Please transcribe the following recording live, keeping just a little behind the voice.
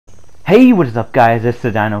Hey, what is up guys, it's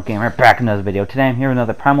the Dino Gamer, back in another video. Today I'm here with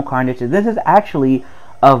another Primal Carnage. This is actually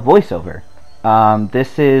a voiceover.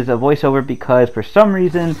 This is a voiceover because for some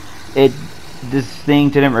reason, this thing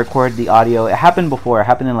didn't record the audio. It happened before, it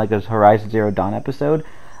happened in like this Horizon Zero Dawn episode.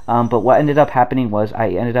 But what ended up happening was I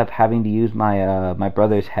ended up having to use my my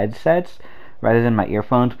brother's headsets rather than my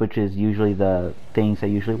earphones, which is usually the things I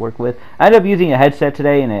usually work with. I ended up using a headset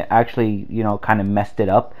today and it actually, kind of messed it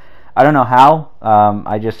up. I don't know how.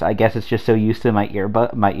 I guess it's just so used to my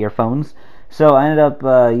earphones. So I ended up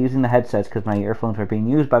using the headsets because my earphones were being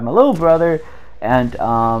used by my little brother, and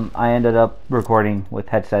I ended up recording with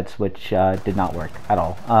headsets, which did not work at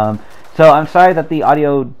all. So I'm sorry that the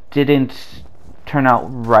audio didn't turn out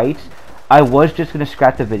right. I was just gonna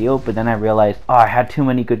scrap the video, but then I realized, I had too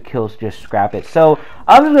many good kills to just scrap it. So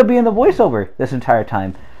I'm just gonna be in the voiceover this entire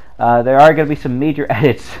time. There are gonna be some major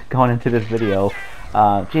edits going into this video.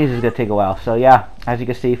 Jesus, it's gonna take a while. So yeah, as you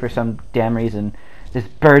can see, for some damn reason, this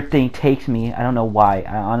bird thing takes me. I don't know why.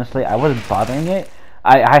 Honestly, I wasn't bothering it.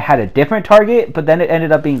 I had a different target, but then it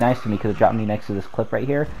ended up being nice to me because it dropped me next to this cliff right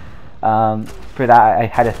here. For that, I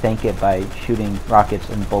had to thank it by shooting rockets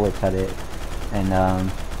and bullets at it. And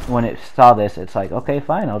when it saw this, it's like, okay,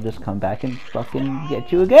 fine, I'll just come back and fucking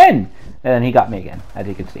get you again. And then he got me again, as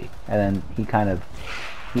you can see. And then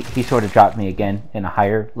he sort of dropped me again in a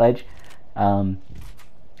higher ledge.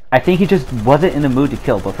 I think he just wasn't in the mood to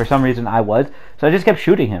kill, but for some reason I was, so I just kept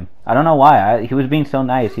shooting him. I don't know why. He was being so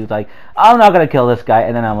nice. He was like, I'm not gonna kill this guy,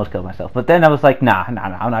 and then I almost killed myself. But then I was like, nah, I'm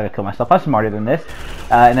not gonna kill myself. I'm smarter than this.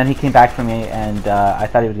 And then he came back for me, and I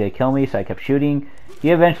thought he was gonna kill me, so I kept shooting. He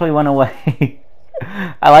eventually went away.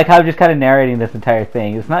 I like how I'm just kind of narrating this entire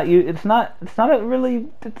thing. It's not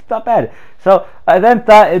bad. So I then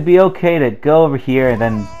thought it'd be okay to go over here and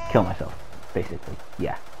then kill myself, basically.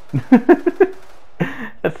 Yeah.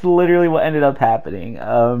 That's literally what ended up happening.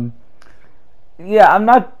 Yeah, I'm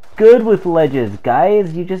not good with ledges,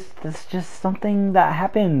 guys. It's just something that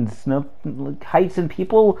happens. No, heights and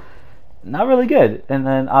people, not really good. And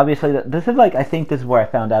then obviously, this is like, I think this is where I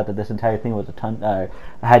found out that this entire thing was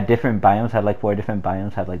had different biomes. Had like 4 different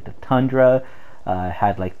biomes. Had like the tundra.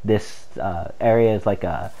 Had like this area is like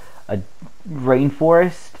a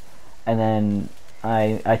rainforest, and then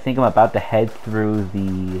I think I'm about to head through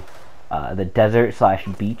the desert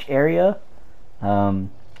 / beach area.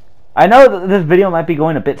 I know that this video might be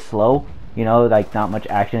going a bit slow, like not much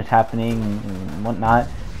action is happening and whatnot,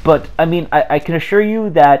 but I mean, I can assure you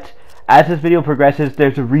that as this video progresses,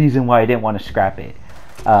 there's a reason why I didn't want to scrap it.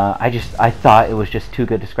 I thought it was just too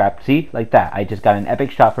good to scrap. See, like that, I just got an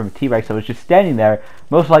epic shot from a T-Rex that was just standing there,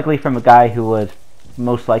 most likely from a guy who was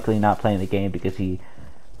most likely not playing the game because he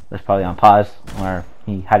was probably on pause or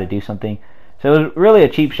he had to do something. So it was really a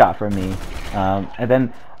cheap shot for me. And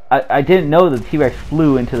then I didn't know the T-Rex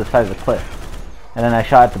flew into the side of the cliff. And then I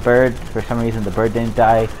shot at the bird. For some reason, the bird didn't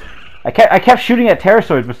die. I kept shooting at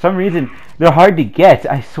pterosaurs, but for some reason, they're hard to get.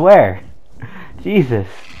 I swear. Jesus.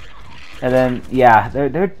 And then, yeah,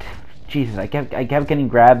 they're Jesus. I kept getting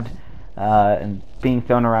grabbed and being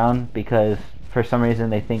thrown around because for some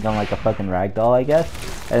reason they think I'm like a fucking ragdoll, I guess.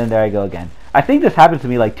 And then there I go again. I think this happened to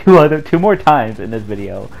me like two more times in this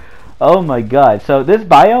video. Oh my god. So this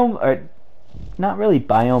biome, or not really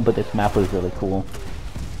biome, but this map was really cool.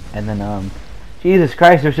 And then Jesus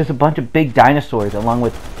Christ, there's just a bunch of big dinosaurs along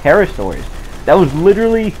with pterosaurs. That was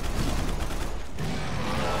literally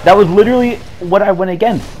what I went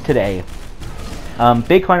against today.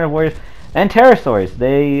 Big carnivores and pterosaurs.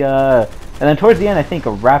 They and then towards the end, I think a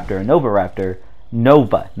raptor,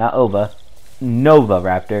 Nova, not Ova, Nova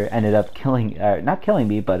raptor ended up not killing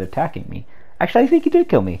me, but attacking me. Actually, I think he did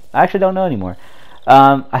kill me. I actually don't know anymore.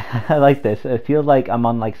 I like this. It feels like I'm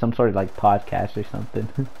on like some sort of like podcast or something.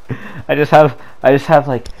 I just have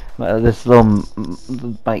like this little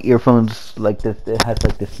my earphones like this. It has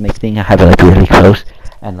like this mic thing. I have it like really close,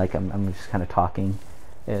 and like I'm just kind of talking.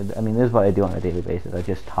 And, I mean, this is what I do on a daily basis. I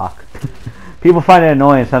just talk. People find it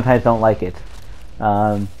annoying. Sometimes don't like it.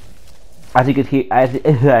 As you can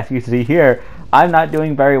see here, I'm not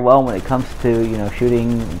doing very well when it comes to,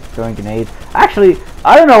 shooting and throwing grenades. Actually,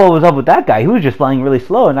 I don't know what was up with that guy. He was just playing really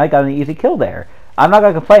slow, and I got an easy kill there. I'm not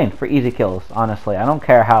gonna complain for easy kills, honestly. I don't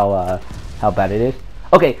care how bad it is.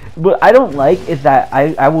 Okay, what I don't like is that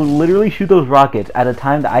I will literally shoot those rockets at a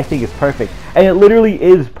time that I think is perfect, and it literally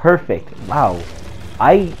is perfect. Wow,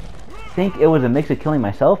 I think it was a mix of killing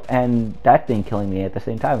myself and that thing killing me at the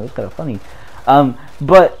same time. It was kind of funny,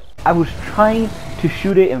 but I was trying to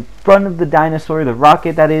shoot it in front of the dinosaur, the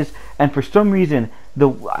rocket that is, and for some reason,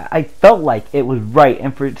 I felt like it was right,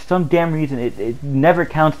 and for some damn reason, it never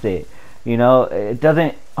counts it. It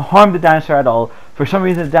doesn't harm the dinosaur at all. For some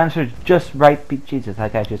reason, the dinosaur is just right. Jesus,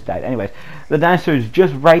 that guy just died. Anyways, the dinosaur is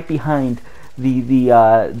just right behind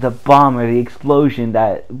the bomb or the explosion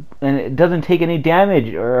and it doesn't take any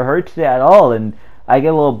damage or hurts it at all. And I get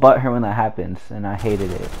a little butthurt when that happens, and I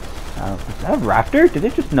hated it. Is that a raptor? Did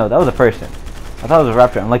it just? No, that was a person. I thought it was a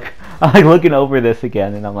raptor. I'm like looking over this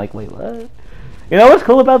again, and I'm like, wait, what? You know what's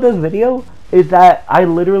cool about this video is that I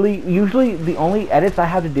usually the only edits I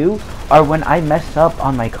have to do are when I mess up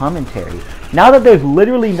on my commentary. Now that there's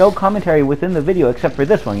literally no commentary within the video except for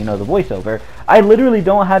this one, you know, the voiceover, I literally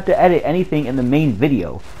don't have to edit anything in the main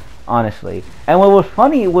video, honestly. And what was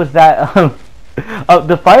funny was that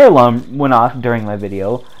the fire alarm went off during my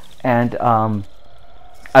video, and I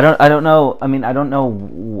don't know. I mean, I don't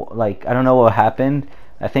know. Like, I don't know what happened.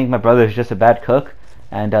 I think my brother's just a bad cook,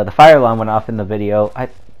 and the fire alarm went off in the video. I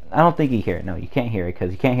don't think you hear it. No, you can't hear it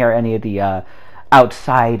because you can't hear any of the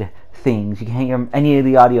outside things. You can't hear any of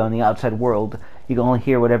the audio in the outside world. You can only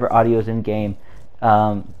hear whatever audio is in game.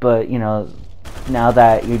 But you know, now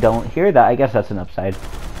that you don't hear that, I guess that's an upside.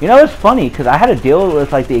 You know, it's funny because I had to deal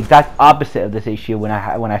with like the exact opposite of this issue when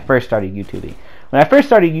I first started YouTubing. When I first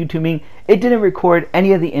started YouTubing, it didn't record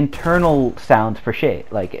any of the internal sounds for shit.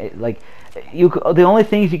 The only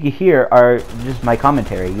things you could hear are just my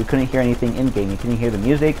commentary. You couldn't hear anything in game. You couldn't hear the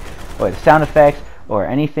music or the sound effects or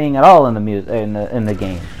anything at all in the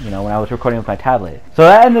game. You know, when I was recording with my tablet. So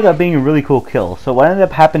that ended up being a really cool kill. So what ended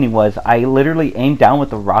up happening was I literally aimed down with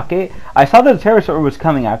the rocket. I saw that the pterosaur was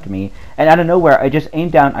coming after me, and out of nowhere I just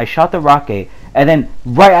aimed down. I shot the rocket, and then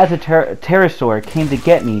right as the pterosaur came to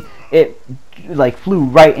get me, it like flew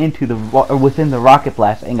right into within the rocket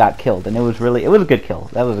blast and got killed. And it was a good kill.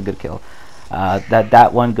 That was a good kill.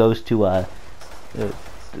 That one goes to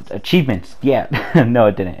achievements. Yeah. No,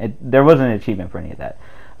 it didn't. There wasn't an achievement for any of that.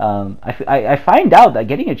 I find out that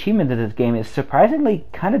getting achievements in this game is surprisingly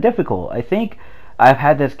kind of difficult. I think I've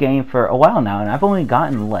had this game for a while now, and I've only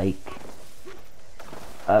gotten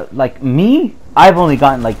I've only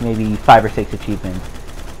gotten like maybe 5 or 6 achievements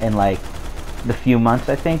in like the few months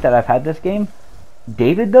I think that I've had this game.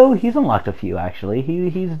 David, though, he's unlocked a few actually.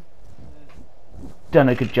 He's done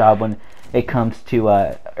a good job when it comes to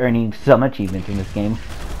earning some achievements in this game.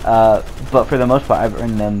 But for the most part, I've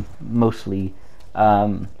earned them mostly.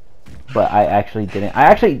 But I actually didn't. I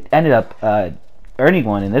actually ended up earning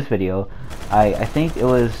one in this video. I think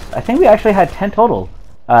we actually had 10 total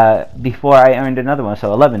before I earned another one,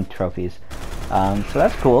 so 11 trophies. So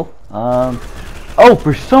that's cool. Oh,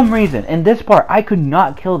 for some reason, in this part, I could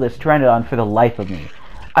not kill this Pteranodon for the life of me.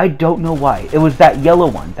 I don't know why. It was that yellow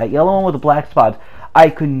one with the black spots. I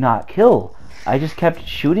could not kill. I just kept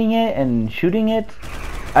shooting it and shooting it.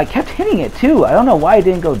 I kept hitting it too. I don't know why it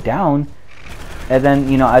didn't go down. And then,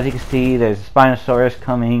 you know, as you can see, there's a Spinosaurus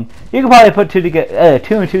coming. You can probably put two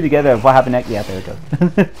and two together of what happened next. Yeah, there it goes.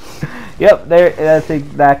 Yep, that's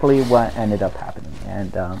exactly what ended up happening.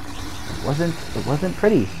 And it wasn't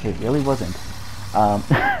pretty. It really wasn't.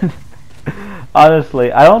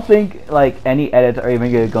 Honestly, I don't think like any edits are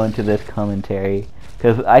even gonna go into this commentary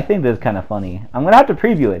because I think this is kind of funny. I'm gonna have to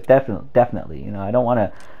preview it definitely. You know, I don't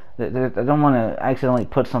want to accidentally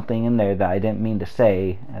put something in there that I didn't mean to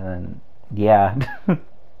say, and then yeah.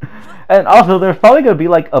 And also, there's probably gonna be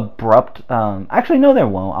like abrupt. Actually, no, there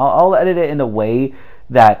won't. I'll edit it in a way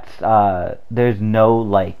that there's no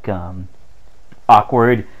like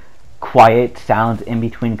awkward, quiet sounds in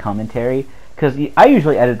between commentary. Because I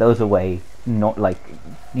usually edit those away,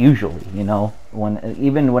 usually, you know,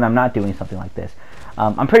 even when I'm not doing something like this.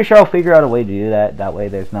 I'm pretty sure I'll figure out a way to do that. That way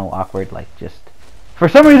there's no awkward, like, just... For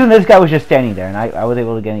some reason, this guy was just standing there, and I was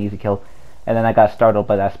able to get an easy kill. And then I got startled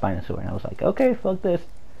by that Spinosaur, and I was like, okay, fuck this.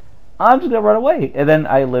 I'm just gonna run away. And then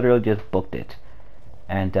I literally just booked it.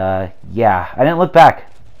 And, yeah, I didn't look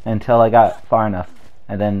back until I got far enough.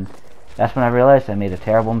 And then that's when I realized I made a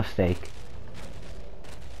terrible mistake.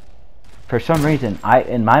 For some reason,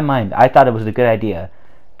 in my mind, I thought it was a good idea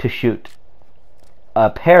to shoot a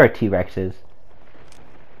pair of T-Rexes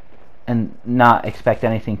and not expect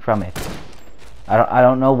anything from it. I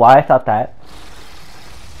don't know why I thought that,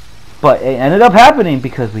 but it ended up happening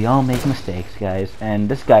because we all make mistakes, guys. And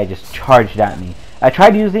this guy just charged at me. I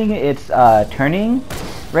tried using its turning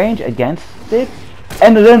range against it,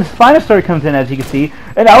 and then Spinosaur comes in, as you can see,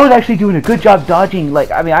 and I was actually doing a good job dodging. Like,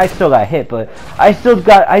 I mean, I still got hit, but I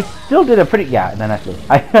still did a pretty, yeah, and then I flew.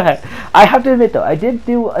 I have to admit, though, I did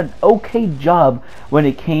do an okay job when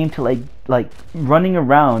it came to, like running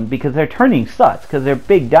around, because their turning sucks, because they're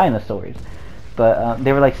big dinosaurs. But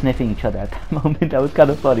they were, like, sniffing each other at that moment. That was kind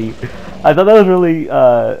of funny. I thought that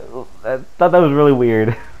was really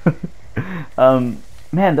weird.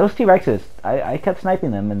 Man, those T-Rexes, I kept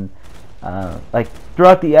sniping them, and Like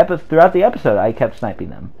throughout the episode, I kept sniping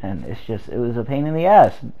them, and it was a pain in the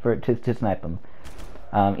ass to snipe them.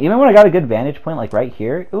 Even when I got a good vantage point, like right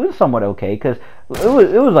here, it was somewhat okay because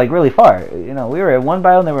it was like really far. You know, we were at one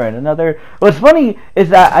biome, they were in another. What's funny is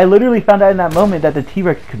that I literally found out in that moment that the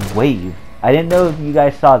T-Rex could wave. I didn't know if you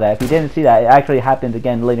guys saw that. If you didn't see that, it actually happened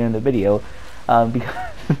again later in the video, because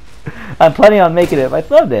I'm planning on making it my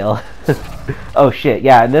thumbnail. Oh shit,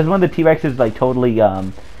 yeah, and this one the T-Rex is like totally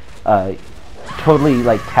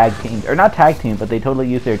like tag teamed, or not tag teamed, but they totally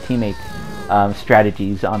use their teammate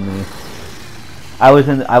strategies on me. I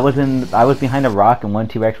was behind a rock, and one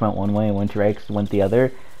T-Rex went one way and one T-Rex went the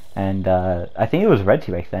other, and I think it was red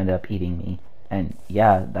T-Rex that ended up eating me. And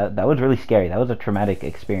yeah, that was really scary. That was a traumatic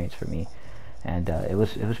experience for me, and it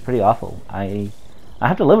was pretty awful. I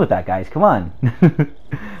have to live with that, guys. Come on.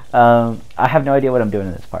 I have no idea what I'm doing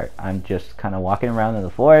in this part. I'm just kind of walking around in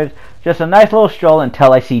the forest, just a nice little stroll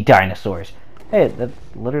until I see dinosaurs. Hey, that's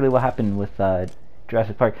literally what happened with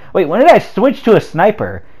Jurassic Park. Wait, when did I switch to a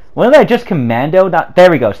sniper? When did I just commando? Not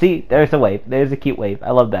there we go. See, there's the wave. There's a cute wave.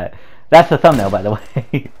 I love that. That's the thumbnail, by the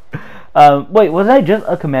way. Wait, was I just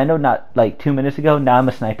a commando not like 2 minutes ago? Now I'm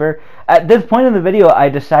a sniper. At this point in the video, I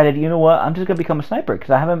decided, you know what? I'm just gonna become a sniper because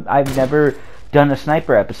I've never done a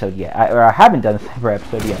sniper episode yet, or I haven't done a sniper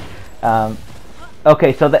episode yet.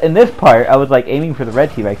 Okay, so in this part, I was like aiming for the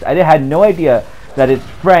red T-Rex. I had no idea that its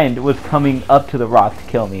friend was coming up to the rock to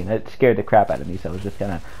kill me, and it scared the crap out of me. So I was just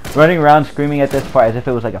kind of running around screaming at this part as if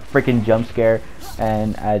it was like a freaking jump scare.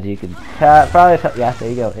 And as you can probably tell, yeah, there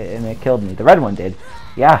you go, and it killed me. The red one did.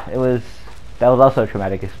 Yeah, that was also a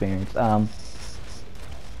traumatic experience.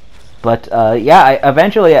 But yeah,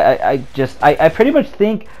 I pretty much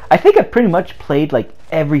think I pretty much played like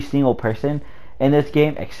every single person in this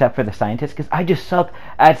game except for the scientist, because I just suck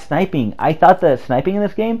at sniping. I thought the sniping in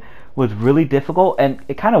this game was really difficult, and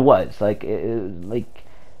it kind of was. Like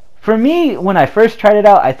for me, when I first tried it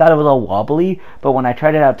out, I thought it was all wobbly, but when I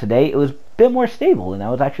tried it out today, it was a bit more stable, and I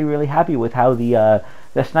was actually really happy with how the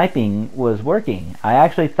sniping was working. I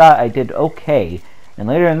actually thought I did okay, and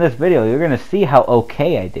later in this video, you're gonna see how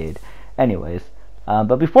okay I did. Anyways,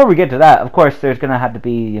 but before we get to that, of course, there's gonna have to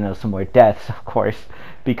be, you know, some more deaths, of course,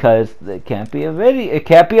 because it can't be a video. It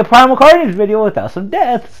can't be a Primal Carnage video without some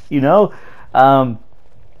deaths, you know.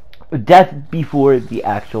 Death before the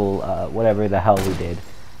actual whatever the hell we did.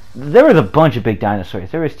 There was a bunch of big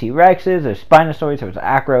dinosaurs. There was T-Rexes, there's Spinosaurs, there was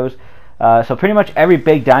Acros. So pretty much every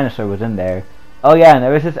big dinosaur was in there. Oh yeah, and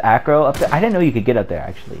there was this Acro up there. I didn't know you could get up there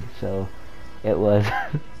actually. So it was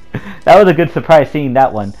that was a good surprise seeing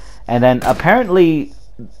that one. And then apparently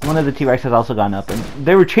one of the T-Rex has also gone up, and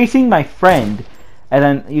they were chasing my friend. And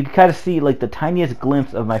then you could kind of see like the tiniest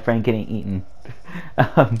glimpse of my friend getting eaten.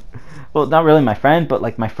 Well, not really my friend, but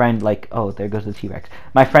like my friend, like, oh, there goes the T-Rex.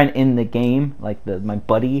 My friend in the game, like my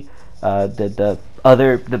buddy, my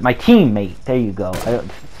teammate. There you go.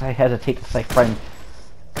 I hesitate to say friend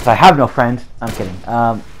because I have no friends. I'm kidding.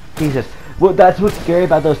 Jesus. Well, that's what's scary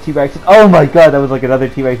about those T-Rexes. Oh my God, that was like another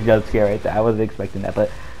T-Rex jump scare right there. I wasn't expecting that, but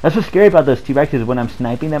that's what's scary about those T-Rexes. When I'm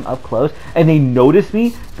sniping them up close and they notice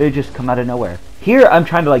me, they just come out of nowhere. Here, I'm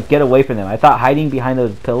trying to like get away from them. I thought hiding behind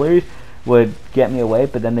those pillars would get me away,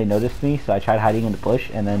 but then they noticed me, so I tried hiding in the bush,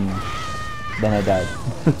 and then I died.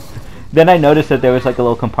 Then I noticed that there was like a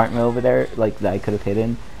little compartment over there, like that I could have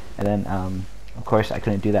hidden, and then of course I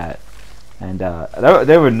couldn't do that, and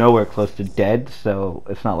they were nowhere close to dead, so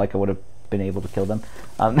it's not like I would have been able to kill them.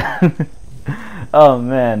 Oh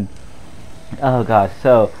man, oh gosh,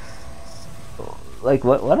 so like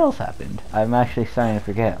what else happened? I'm actually starting to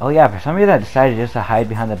forget. Oh yeah, for some reason I decided just to hide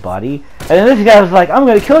behind the body, and then this guy was like, I'm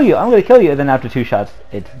gonna kill you, and then after 2 shots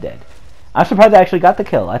it's dead. I'm surprised I actually got the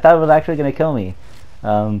kill. I thought it was actually gonna kill me,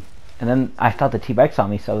 and then I thought the T-Rex saw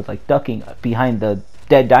me, so I was like ducking behind the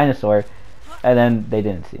dead dinosaur, and then they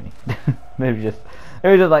didn't see me. they were just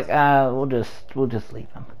like, we'll just leave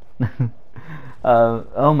them.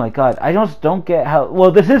 Oh my God, I just don't get how.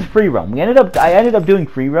 Well, this is free roam. I ended up doing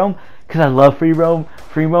free roam because I love free roam.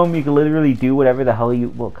 Free roam, you can literally do whatever the hell you.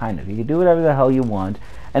 Well, kind of. You can do whatever the hell you want.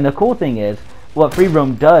 And the cool thing is, what free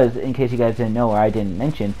roam does, in case you guys didn't know or I didn't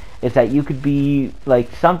mention, is that you could be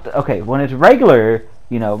like something. Okay, when it's regular,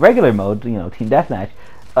 regular mode, team deathmatch,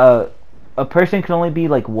 a person can only be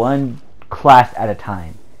like one class at a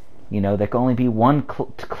time. There can only be one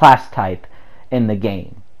class type in the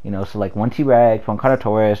game. So like one T-Rex, one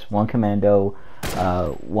Carnotaurus, one Commando,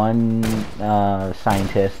 one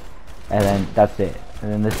Scientist, and then that's it.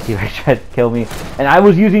 And then this T-Rex tried to kill me, and I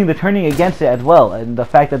was using the turning against it as well, and the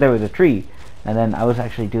fact that there was a tree, and then I was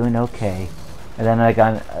actually doing okay. And then I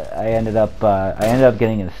ended up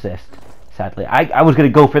getting an assist, sadly. I was going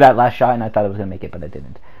to go for that last shot, and I thought I was going to make it, but I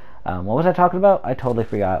didn't. What was I talking about? I totally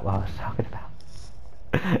forgot what I was talking about.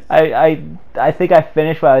 I think I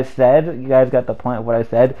finished what I said. You guys got the point of what I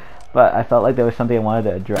said, but I felt like there was something I wanted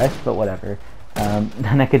to address, but whatever.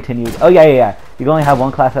 Then I continued. Oh yeah. You can only have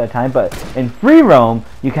one class at a time, but in free roam,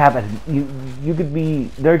 you can have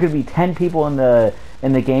there could be 10 people in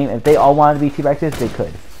the game. If they all wanted to be T-Rexes, they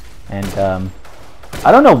could. And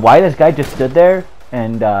I don't know why this guy just stood there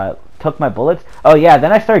and took my bullets. Oh yeah,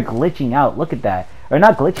 then I started glitching out. Look at that. Or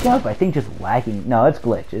not glitching out, but I think just lagging. No, it's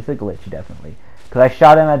glitch. It's a glitch, definitely. Because I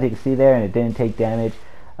shot him, as you can see there, and it didn't take damage.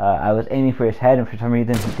 I was aiming for his head, and for some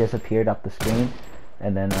reason he disappeared off the screen.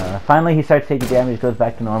 And then finally he starts taking damage, goes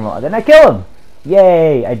back to normal, and then I kill him!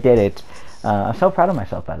 Yay! I did it. I'm so proud of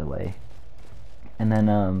myself, by the way. And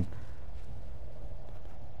then,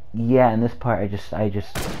 yeah, in this part, I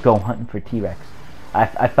just go hunting for T-Rex.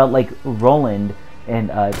 I felt like Roland, and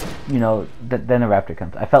you know, then a raptor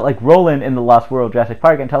comes. I felt like Roland in the Lost World Jurassic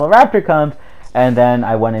Park until a raptor comes, and then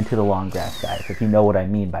I went into the long grass, guys, if you know what I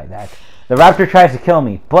mean by that. The raptor tries to kill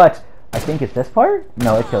me, but I think it's this part?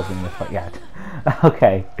 No, it kills me in this part, yeah.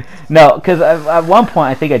 Okay. No, because at one point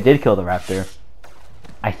I think I did kill the raptor.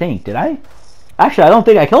 I think, did I? Actually, I don't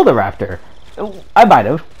think I killed the raptor. I might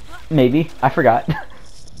have. Maybe. I forgot.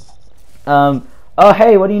 Oh,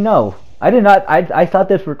 hey, what do you know? I did not. I thought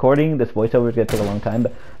this recording, this voiceover was going to take a long time,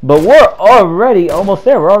 but we're already almost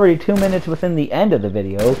there. We're already 2 minutes within the end of the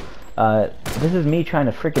video. This is me trying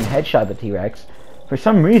to freaking headshot the T-Rex. For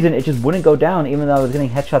some reason, it just wouldn't go down, even though I was getting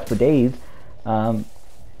headshots for days.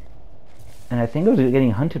 And I think I was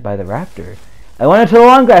getting hunted by the raptor. I went into the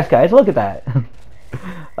long grass, guys. Look at that.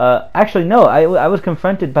 Actually, no. I was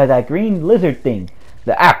confronted by that green lizard thing,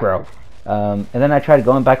 the acro. And then I tried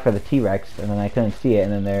going back for the T-Rex, and then I couldn't see it,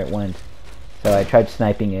 and then there it went. So I tried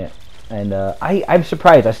sniping it, and I'm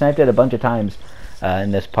surprised. I sniped it a bunch of times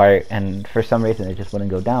in this part, and for some reason it just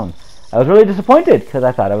wouldn't go down. I was really disappointed because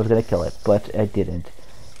I thought I was going to kill it, but I didn't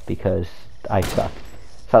because I suck.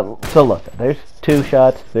 So look, there's 2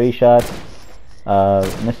 shots, 3 shots,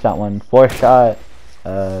 missed that one, 4th shot,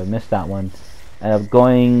 missed that one, and I'm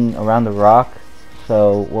going around the rock.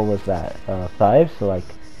 So what was that? 5. So like,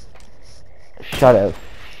 shot a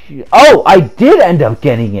few. Oh, I did end up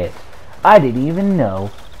getting it. I didn't even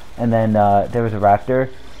know. And then there was a raptor.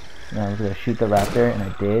 And I was gonna shoot the raptor, and I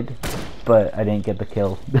did, but I didn't get the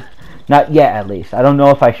kill. Not yet, at least. I don't know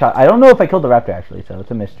if I shot. I don't know if I killed the raptor actually, so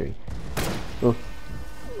it's a mystery. Ooh.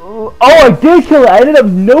 Oh, I did kill it. I ended up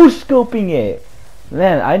no-scoping it.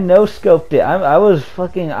 Man, I no-scoped it. I was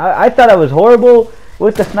fucking. I thought I was horrible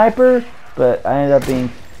with the sniper, but I ended up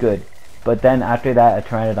being good. But then after that, a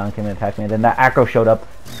pteranodon came and attacked me, and then that acro showed up,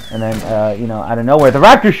 and then you know, out of nowhere, the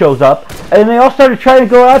raptor shows up, and they all started trying to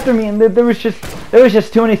go after me, and there was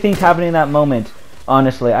just too many things happening in that moment.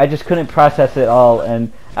 Honestly, I just couldn't process it all,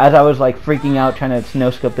 and as I was like freaking out trying to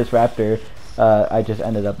no-scope this raptor, I just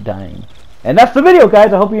ended up dying. And that's the video,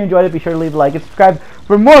 guys. I hope you enjoyed it. Be sure to leave a like and subscribe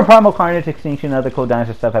for more Primal, Carnage, Extinction, and other cool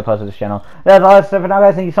dinosaur stuff I post on this channel. That's all that stuff for now,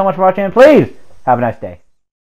 guys. Thank you so much for watching, and please have a nice day.